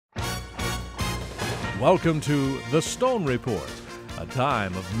Welcome to The Stone Report, a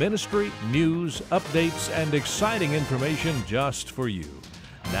time of ministry, news, updates, and exciting information just for you.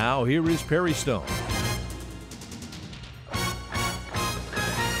 Now, here is Perry Stone.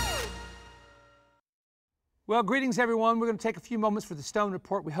 Well, greetings, everyone. We're going to take a few moments for the Stone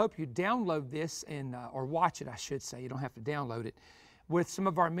Report. We hope you download this or watch it, I should say. You don't have to download it, with some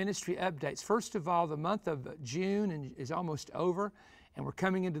of our ministry updates. First of all, the month of June is almost over, and we're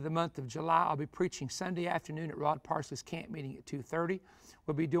coming into the month of July. I'll be preaching Sunday afternoon at Rod Parsley's camp meeting at 2:30.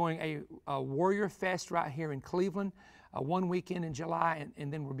 We'll be doing a Warrior Fest right here in Cleveland, one weekend in July,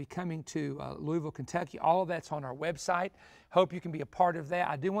 and then we'll be coming to Louisville, Kentucky. All of that's on our website. Hope you can be a part of that.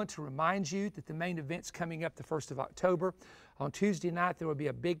 I do want to remind you that the main event's coming up the 1st of October. On Tuesday night, there will be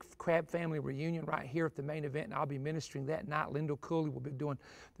a big Crab family reunion right here at the main event, and I'll be ministering that night. Lyndall Cooley will be doing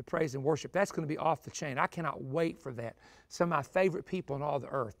the praise and worship. That's going to be off the chain. I cannot wait for that. Some of my favorite people on all the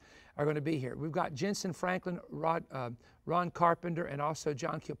earth are going to be here. We've got Jensen Franklin, Ron Carpenter, and also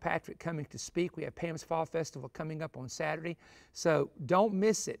John Kilpatrick coming to speak. We have Pam's Fall Festival coming up on Saturday, so don't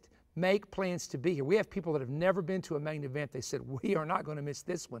miss it. Make plans to be here. We have people that have never been to a main event. They said, we are not going to miss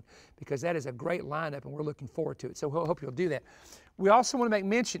this one because that is a great lineup and we're looking forward to it. So we'll hope you'll do that. We also want to make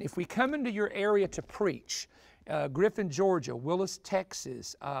mention, if we come into your area to preach, Griffin, Georgia, Willis,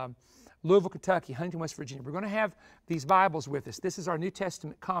 Texas, Louisville, Kentucky, Huntington, West Virginia, we're going to have these Bibles with us. This is our New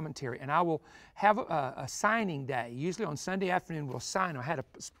Testament commentary, and I will have a signing day. Usually on Sunday afternoon, we'll sign them. I had a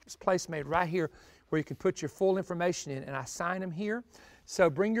place made right here where you can put your full information in, and I sign them here. So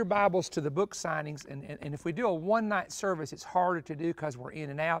bring your Bibles to the book signings, and if we do a one-night service, it's harder to do because we're in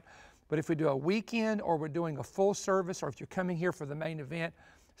and out. But if we do a weekend or we're doing a full service, or if you're coming here for the main event,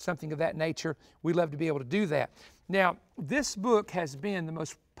 something of that nature, we'd love to be able to do that. Now, this book has been the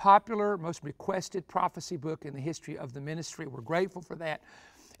most popular, most requested prophecy book in the history of the ministry. We're grateful for that.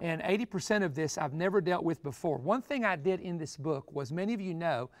 And 80% of this I've never dealt with before. One thing I did in this book was, many of you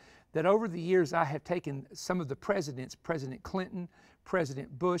know that over the years I have taken some of the presidents, President Clinton,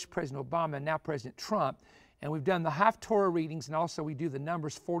 President Bush, President Obama, and now President Trump, and we've done the Haftorah readings, and also we do the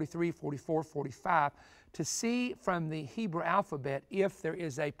numbers 43, 44, 45, to see from the Hebrew alphabet if there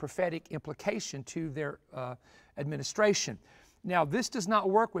is a prophetic implication to their administration. Now, this does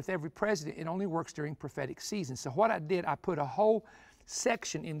not work with every president. It only works during prophetic season. So what I did, I put a whole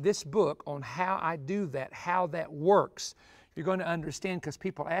section in this book on how I do that, how that works. You're going to understand, because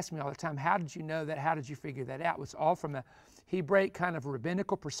people ask me all the time, how did you know that? How did you figure that out? It's all from a Hebraic kind of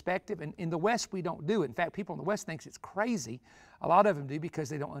rabbinical perspective, and in the West we don't do it. In fact, people in the West think it's crazy. A lot of them do because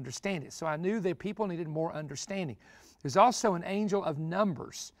they don't understand it. So I knew that people needed more understanding. There's also an angel of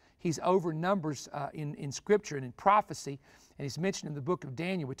numbers. He's over numbers in Scripture and in prophecy, and he's mentioned in the book of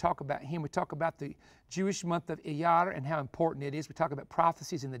Daniel. We talk about him. We talk about the Jewish month of Iyar and how important it is. We talk about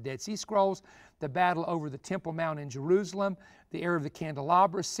prophecies in the Dead Sea Scrolls, the battle over the Temple Mount in Jerusalem, the era of the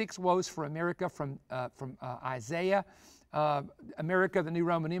candelabra, 6 woes for America from Isaiah, America, the new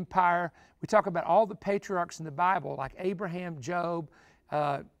Roman Empire. We talk about all the patriarchs in the Bible, like Abraham, Job,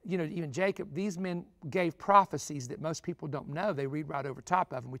 even Jacob. These men gave prophecies that most people don't know. They read right over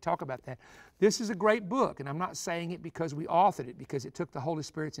top of them. We talk about that. This is a great book, and I'm not saying it because we authored it, because it took the Holy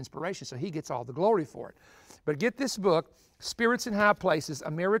Spirit's inspiration, so He gets all the glory for it. But get this book, Spirits in High Places,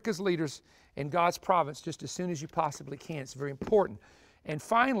 America's Leaders in God's Providence, just as soon as you possibly can. It's very important. And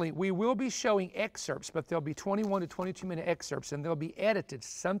finally, we will be showing excerpts, but there'll be 21 to 22-minute excerpts, and they'll be edited.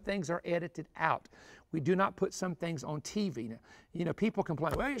 Some things are edited out. We do not put some things on TV. Now, people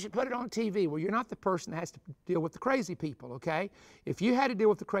complain, well, you should put it on TV. Well, you're not the person that has to deal with the crazy people, okay? If you had to deal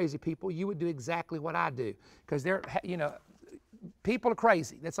with the crazy people, you would do exactly what I do, because they're, people are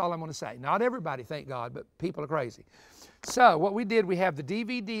crazy. That's all I'm going to say. Not everybody, thank God, but people are crazy. So what we did, we have the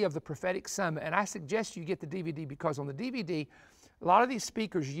DVD of the Prophetic Summit, and I suggest you get the DVD because on the DVD, a lot of these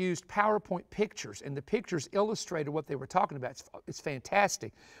speakers used PowerPoint pictures, and the pictures illustrated what they were talking about. It's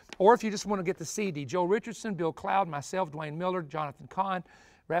fantastic. Or if you just want to get the CD, Joel Richardson, Bill Cloud, myself, Dwayne Miller, Jonathan Kahn,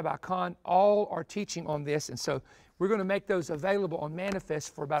 Rabbi Kahn, all are teaching on this. And so we're going to make those available on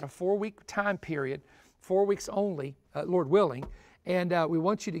Manna-Fest for about a 4-week time period, 4 weeks only, Lord willing. And we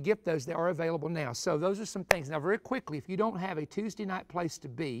want you to get those. They are available now. So those are some things. Now, very quickly, if you don't have a Tuesday night place to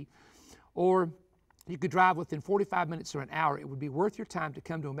be, or you could drive within 45 minutes or an hour, it would be worth your time to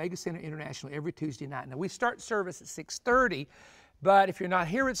come to Omega Center International every Tuesday night. Now, we start service at 6:30, but if you're not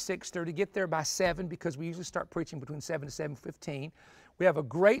here at 6:30, get there by 7, because we usually start preaching between 7 to 7:15. We have a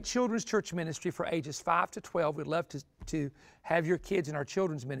great children's church ministry for ages 5 to 12. We'd love to have your kids in our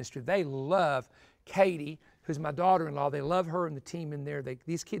children's ministry. They love Katie, who's my daughter-in-law. They love her and the team in there.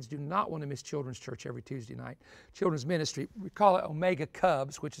 These kids do not want to miss children's church every Tuesday night. Children's ministry, we call it Omega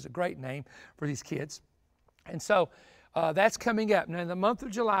Cubs, which is a great name for these kids. And so that's coming up. Now, in the month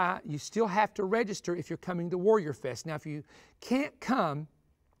of July, you still have to register if you're coming to Warrior Fest. Now, if you can't come,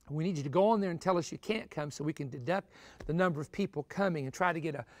 we need you to go on there and tell us you can't come so we can deduct the number of people coming and try to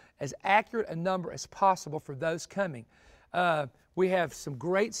get as accurate a number as possible for those coming. We have some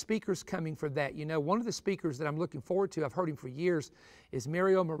great speakers coming for that. You know, one of the speakers that I'm looking forward to, I've heard him for years, is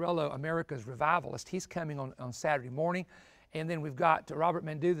Mario Morello, America's Revivalist. He's coming on Saturday morning. And then we've got Robert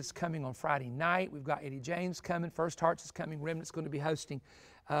Mandu that's coming on Friday night. We've got Eddie James coming. First Hearts is coming. Remnant's going to be hosting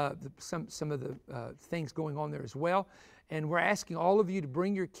some of the things going on there as well. And we're asking all of you to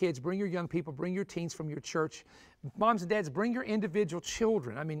bring your kids, bring your young people, bring your teens from your church. Moms and dads, bring your individual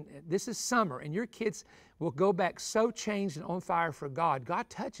children. I mean, this is summer, and your kids will go back so changed and on fire for God. God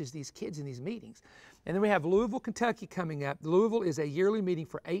touches these kids in these meetings. And then we have Louisville, Kentucky coming up. Louisville is a yearly meeting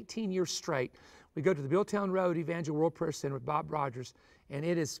for 18 years straight. We go to the Billtown Road Evangel World Prayer Center with Bob Rogers, and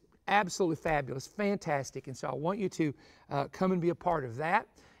it is absolutely fabulous, fantastic. And so I want you to come and be a part of that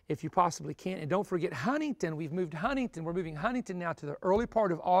if you possibly can. And don't forget Huntington. We've moved Huntington. We're moving Huntington now to the early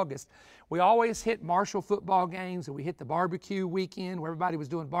part of August. We always hit Marshall football games, and we hit the barbecue weekend where everybody was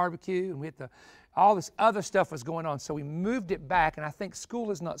doing barbecue, and we hit all this other stuff was going on. So we moved it back, and I think school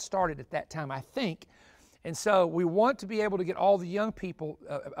has not started at that time, I think. And so we want to be able to get all the young people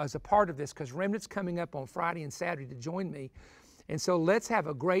as a part of this, because Remnant's coming up on Friday and Saturday to join me. And so let's have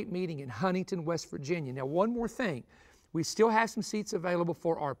a great meeting in Huntington, West Virginia. Now, one more thing. We still have some seats available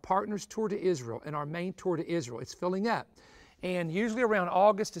for our Partners Tour to Israel and our main tour to Israel. It's filling up. And usually around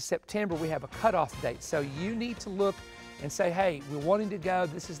August to September, we have a cutoff date. So you need to look and say, hey, we're wanting to go.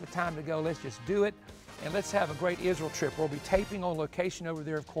 This is the time to go. Let's just do it. And let's have a great Israel trip. We'll be taping on location over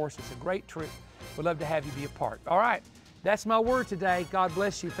there, of course. It's a great trip. We'd love to have you be a part. All right, that's my word today. God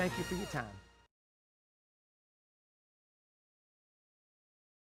bless you. Thank you for your time.